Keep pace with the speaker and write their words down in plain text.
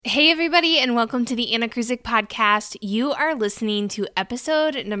Hey everybody, and welcome to the Anna Kruzik podcast. You are listening to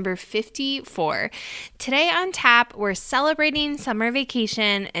episode number 54. Today on tap, we're celebrating summer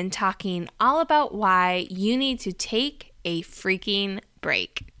vacation and talking all about why you need to take a freaking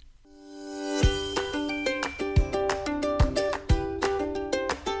break.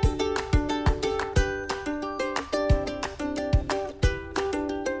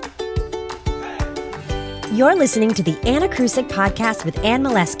 You're listening to the Anna Kruzik podcast with Ann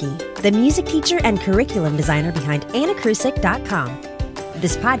Mileski, the music teacher and curriculum designer behind AnnaKruzik.com.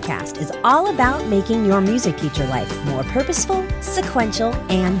 This podcast is all about making your music teacher life more purposeful, sequential,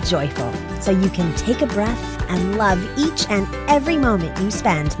 and joyful, so you can take a breath and love each and every moment you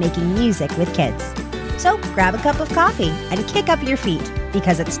spend making music with kids. So grab a cup of coffee and kick up your feet,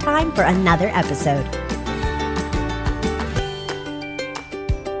 because it's time for another episode.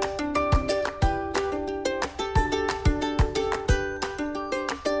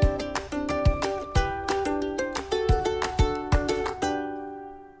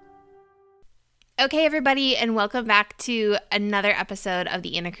 Okay, everybody, and welcome back to another episode of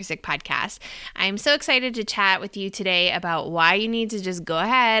the Anna Kruzik podcast. I'm so excited to chat with you today about why you need to just go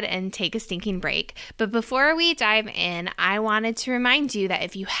ahead and take a stinking break. But before we dive in, I wanted to remind you that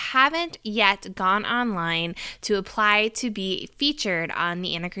if you haven't yet gone online to apply to be featured on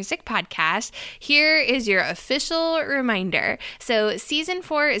the Anna Kruzik podcast, here is your official reminder. So season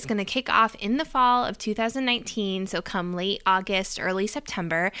 4 is going to kick off in the fall of 2019, so come late August, early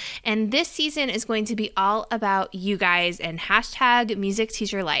September, and this season is going to be all about you guys and hashtag music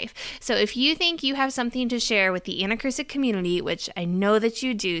teacher life. So if you think you have something to share with the Anna Kruzik community, which I know that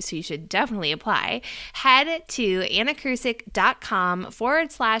you do, so you should definitely apply, head to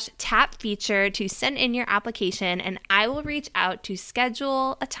annakruzik.com/tap feature to send in your application, and I will reach out to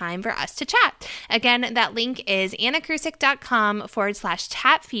schedule a time for us to chat. Again, that link is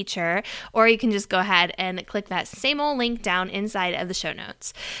annakruzik.com/tap feature, or you can just go ahead and click that same old link down inside of the show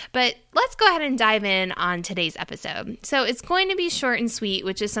notes. But let's go ahead and dive in on today's episode. So it's going to be short and sweet,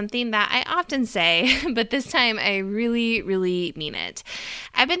 which is something that I often say, but this time I really, really mean it.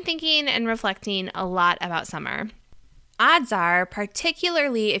 I've been thinking and reflecting a lot about summer. Odds are,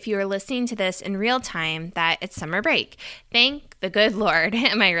 particularly if you are listening to this in real time, that it's summer break. Thank the good Lord,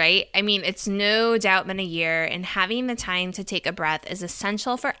 am I right? I mean, it's no doubt been a year, and having the time to take a breath is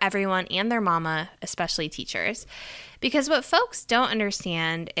essential for everyone and their mama, especially teachers. Because what folks don't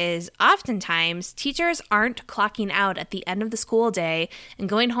understand is oftentimes teachers aren't clocking out at the end of the school day and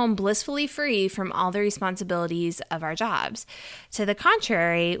going home blissfully free from all the responsibilities of our jobs. To the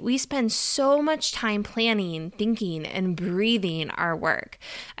contrary, we spend so much time planning, thinking, and breathing our work.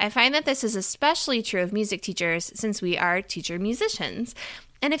 I find that this is especially true of music teachers since we are teacher musicians.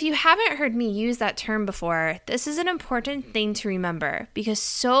 And if you haven't heard me use that term before, this is an important thing to remember because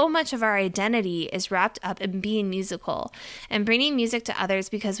so much of our identity is wrapped up in being musical and bringing music to others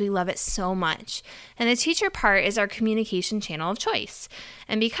because we love it so much. And the teacher part is our communication channel of choice.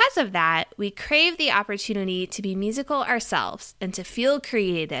 And because of that, we crave the opportunity to be musical ourselves and to feel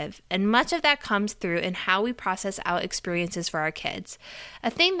creative. And much of that comes through in how we process out experiences for our kids. A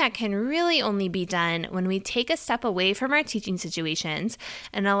thing that can really only be done when we take a step away from our teaching situations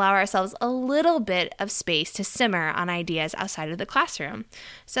and allow ourselves a little bit of space to simmer on ideas outside of the classroom.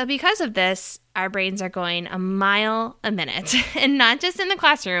 So because of this, our brains are going a mile a minute, and not just in the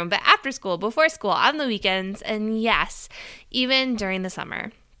classroom, but after school, before school, on the weekends, and yes, even during the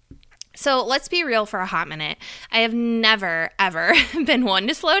summer. So let's be real for a hot minute. I have never, ever been one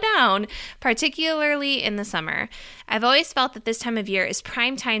to slow down, particularly in the summer. I've always felt that this time of year is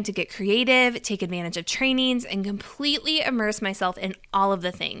prime time to get creative, take advantage of trainings, and completely immerse myself in all of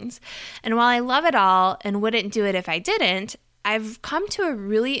the things. And while I love it all and wouldn't do it if I didn't, I've come to a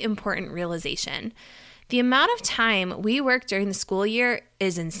really important realization. The amount of time we work during the school year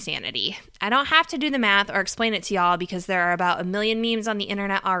is insanity. I don't have to do the math or explain it to y'all because there are about 1 million memes on the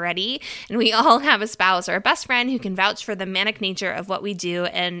internet already, and we all have a spouse or a best friend who can vouch for the manic nature of what we do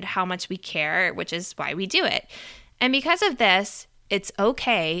and how much we care, which is why we do it. And because of this, it's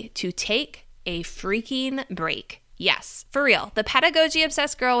okay to take a freaking break. Yes, for real. The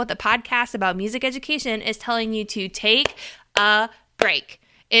pedagogy-obsessed girl with a podcast about music education is telling you to take a break.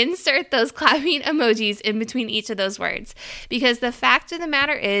 Insert those clapping emojis in between each of those words, because the fact of the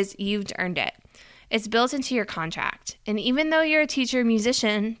matter is you've earned it. It's built into your contract. And even though you're a teacher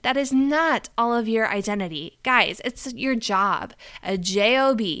musician, that is not all of your identity. Guys, it's your job, a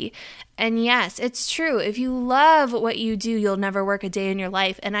job. And yes, it's true. If you love what you do, you'll never work a day in your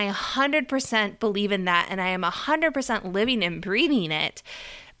life. And I 100% believe in that. And I am 100% living and breathing it.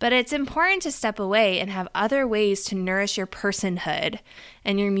 But it's important to step away and have other ways to nourish your personhood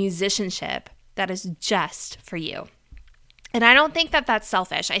and your musicianship that is just for you. And I don't think that that's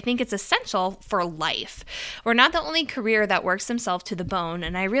selfish. I think it's essential for life. We're not the only career that works themselves to the bone,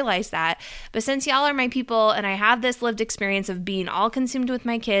 and I realize that. But since y'all are my people and I have this lived experience of being all consumed with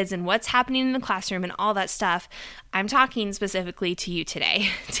my kids and what's happening in the classroom and all that stuff, I'm talking specifically to you today.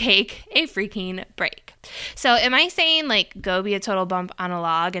 Take a freaking break. So am I saying like go be a total bump on a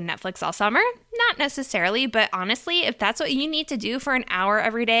log and Netflix all summer? Not necessarily, but honestly, if that's what you need to do for an hour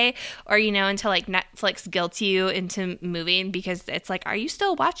every day, or, until like Netflix guilts you into moving because it's like, are you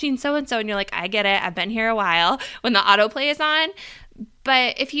still watching so-and-so? And you're like, I get it. I've been here a while when the autoplay is on.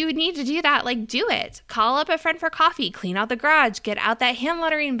 But if you need to do that, like do it. Call up a friend for coffee, clean out the garage, get out that hand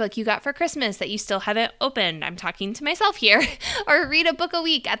lettering book you got for Christmas that you still haven't opened. I'm talking to myself here. Or read a book a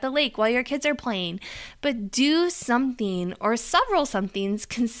week at the lake while your kids are playing. But do something or several somethings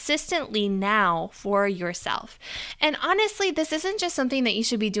consistently now for yourself. And honestly, this isn't just something that you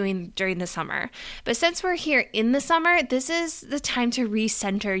should be doing during the summer. But since we're here in the summer, this is the time to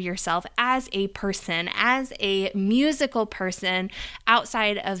recenter yourself as a person, as a musical person,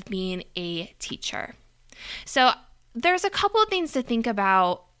 outside of being a teacher. So there's a couple of things to think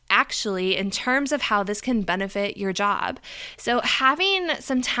about actually in terms of how this can benefit your job. So having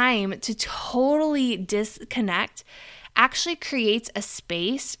some time to totally disconnect actually creates a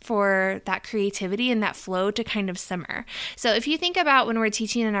space for that creativity and that flow to kind of simmer. So if you think about when we're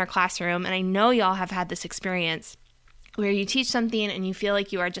teaching in our classroom, and I know y'all have had this experience, where you teach something and you feel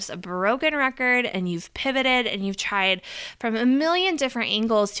like you are just a broken record and you've pivoted and you've tried from a million different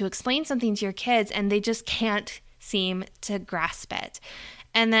angles to explain something to your kids and they just can't seem to grasp it.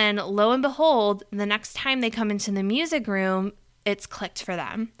 And then lo and behold, the next time they come into the music room, it's clicked for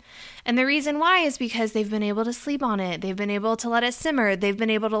them. And the reason why is because they've been able to sleep on it. They've been able to let it simmer. They've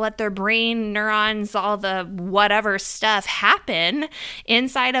been able to let their brain neurons, all the whatever stuff happen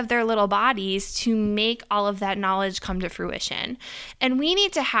inside of their little bodies to make all of that knowledge come to fruition. And we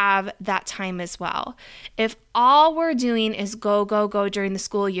need to have that time as well. If all we're doing is go, go, go during the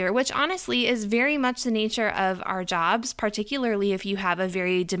school year, which honestly is very much the nature of our jobs, particularly if you have a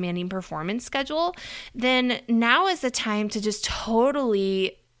very demanding performance schedule, then now is the time to just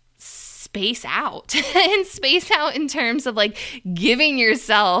totally space out and space out in terms of like giving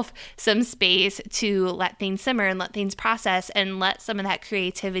yourself some space to let things simmer and let things process and let some of that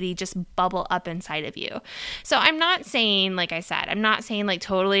creativity just bubble up inside of you. So I'm not saying, like I said, I'm not saying like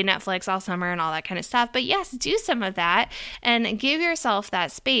totally Netflix all summer and all that kind of stuff, but yes, do some of that and give yourself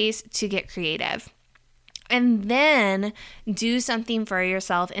that space to get creative. And then do something for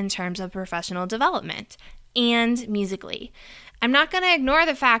yourself in terms of professional development and musically. I'm not going to ignore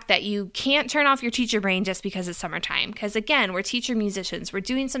the fact that you can't turn off your teacher brain just because it's summertime. Because again, we're teacher musicians. We're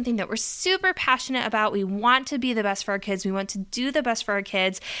doing something that we're super passionate about. We want to be the best for our kids. We want to do the best for our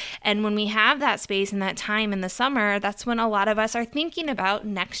kids. And when we have that space and that time in the summer, that's when a lot of us are thinking about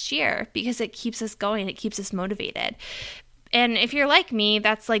next year because it keeps us going. It keeps us motivated. And if you're like me,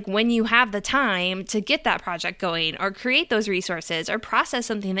 that's like when you have the time to get that project going or create those resources or process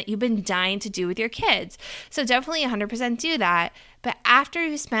something that you've been dying to do with your kids. So definitely 100% do that, but after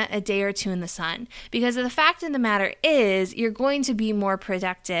you've spent a day or two in the sun, because the fact of the matter is you're going to be more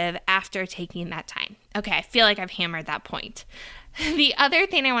productive after taking that time. Okay, I feel like I've hammered that point. The other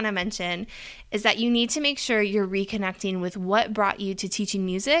thing I want to mention is that you need to make sure you're reconnecting with what brought you to teaching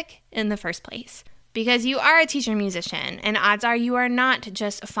music in the first place. Because you are a teacher musician, and odds are you are not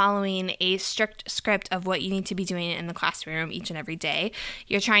just following a strict script of what you need to be doing in the classroom each and every day.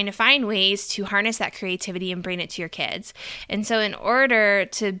 You're trying to find ways to harness that creativity and bring it to your kids. And so in order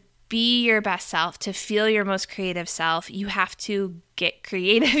to be your best self, to feel your most creative self, you have to get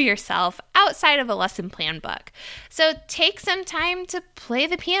creative yourself outside of a lesson plan book. So take some time to play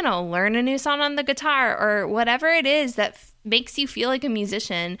the piano, learn a new song on the guitar, or whatever it is that makes you feel like a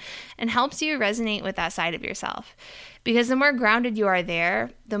musician and helps you resonate with that side of yourself. Because the more grounded you are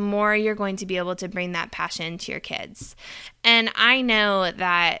there, the more you're going to be able to bring that passion to your kids. And I know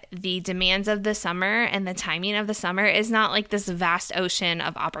that the demands of the summer and the timing of the summer is not like this vast ocean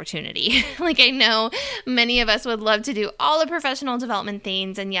of opportunity. Like I know many of us would love to do all the professional development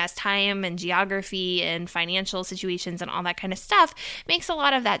things, and yes, time and geography and financial situations and all that kind of stuff makes a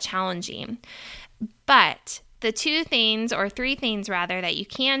lot of that challenging. But the two things, or three things rather, that you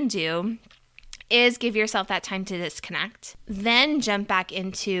can do is give yourself that time to disconnect, then jump back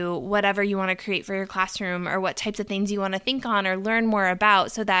into whatever you want to create for your classroom or what types of things you want to think on or learn more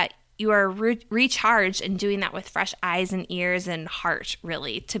about so that you are recharged and doing that with fresh eyes and ears and heart,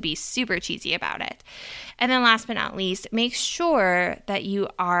 really, to be super cheesy about it. And then last but not least, make sure that you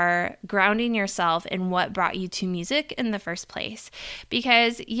are grounding yourself in what brought you to music in the first place.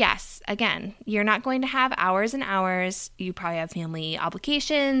 Because yes, again, you're not going to have hours and hours. You probably have family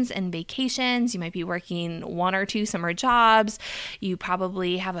obligations and vacations. You might be working 1 or 2 summer jobs. You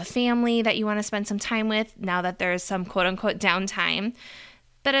probably have a family that you want to spend some time with now that there's some quote unquote downtime.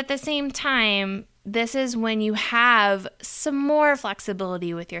 But at the same time, this is when you have some more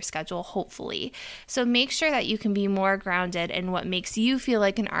flexibility with your schedule, hopefully. So make sure that you can be more grounded in what makes you feel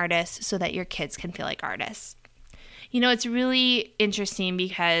like an artist so that your kids can feel like artists. It's really interesting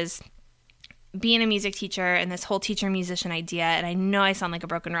because being a music teacher and this whole teacher-musician idea, and I know I sound like a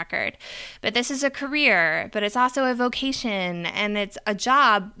broken record, but this is a career, but it's also a vocation, and it's a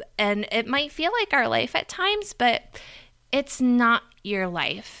job, and it might feel like our life at times, but it's not your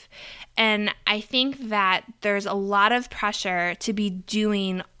life. And I think that there's a lot of pressure to be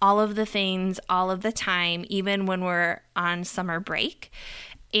doing all of the things all of the time, even when we're on summer break.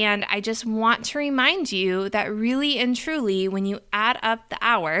 And I just want to remind you that really and truly, when you add up the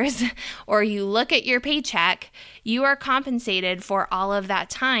hours or you look at your paycheck, you are compensated for all of that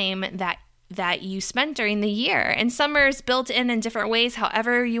time that you spent during the year. And summer is built in different ways,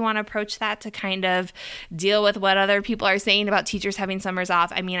 however you want to approach that to kind of deal with what other people are saying about teachers having summers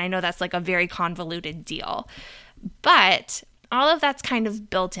off. I mean, I know that's like a very convoluted deal, but all of that's kind of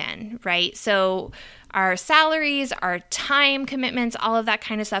built in, right? So our salaries, our time commitments, all of that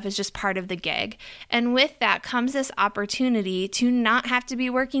kind of stuff is just part of the gig. And with that comes this opportunity to not have to be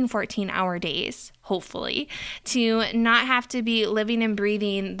working 14-hour days, hopefully, to not have to be living and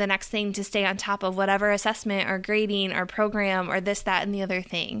breathing the next thing to stay on top of whatever assessment or grading or program or this, that, and the other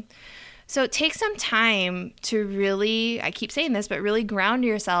thing. So take some time to really, I keep saying this, but really ground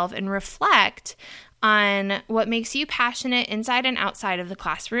yourself and reflect on what makes you passionate inside and outside of the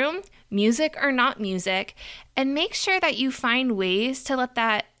classroom, music or not music, and make sure that you find ways to let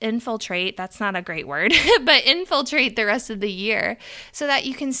that infiltrate, that's not a great word, but infiltrate the rest of the year so that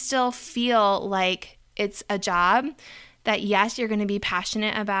you can still feel like it's a job that, yes, you're going to be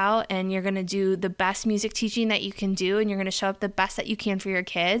passionate about and you're going to do the best music teaching that you can do and you're going to show up the best that you can for your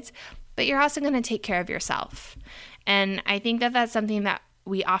kids, but you're also going to take care of yourself. And I think that that's something that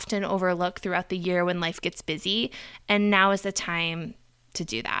we often overlook throughout the year when life gets busy, and now is the time to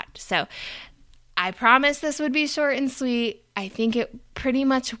do that. So I promised this would be short and sweet. I think it pretty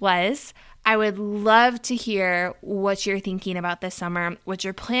much was. I would love to hear what you're thinking about this summer, what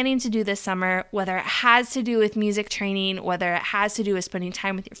you're planning to do this summer, whether it has to do with music training, whether it has to do with spending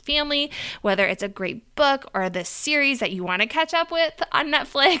time with your family, whether it's a great book or the series that you want to catch up with on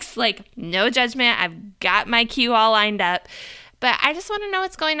Netflix. Like, no judgment. I've got my queue all lined up. But I just want to know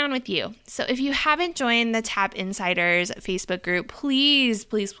what's going on with you. So if you haven't joined the Tap Insiders Facebook group, please,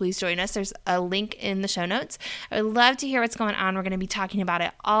 please, please join us. There's a link in the show notes. I would love to hear what's going on. We're going to be talking about it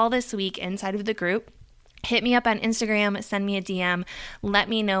all this week inside of the group. Hit me up on Instagram, send me a DM, let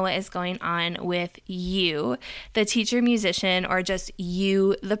me know what is going on with you, the teacher musician, or just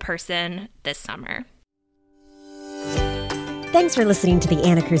you, the person, this summer. Thanks for listening to the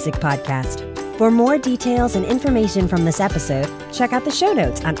Anna Krusic Podcast. For more details and information from this episode, check out the show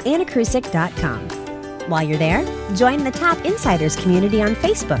notes on annakrusic.com. While you're there, join the Tap Insiders community on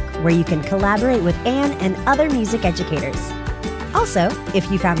Facebook, where you can collaborate with Anne and other music educators. Also,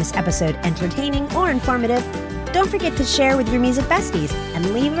 if you found this episode entertaining or informative, don't forget to share with your music besties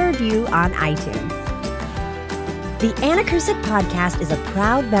and leave a review on iTunes. The Anna Krusic Podcast is a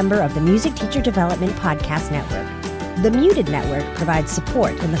proud member of the Music Teacher Development Podcast Network. The Muted Network provides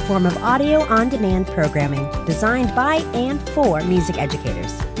support in the form of audio-on-demand programming designed by and for music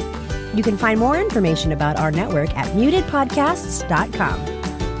educators. You can find more information about our network at mutedpodcasts.com.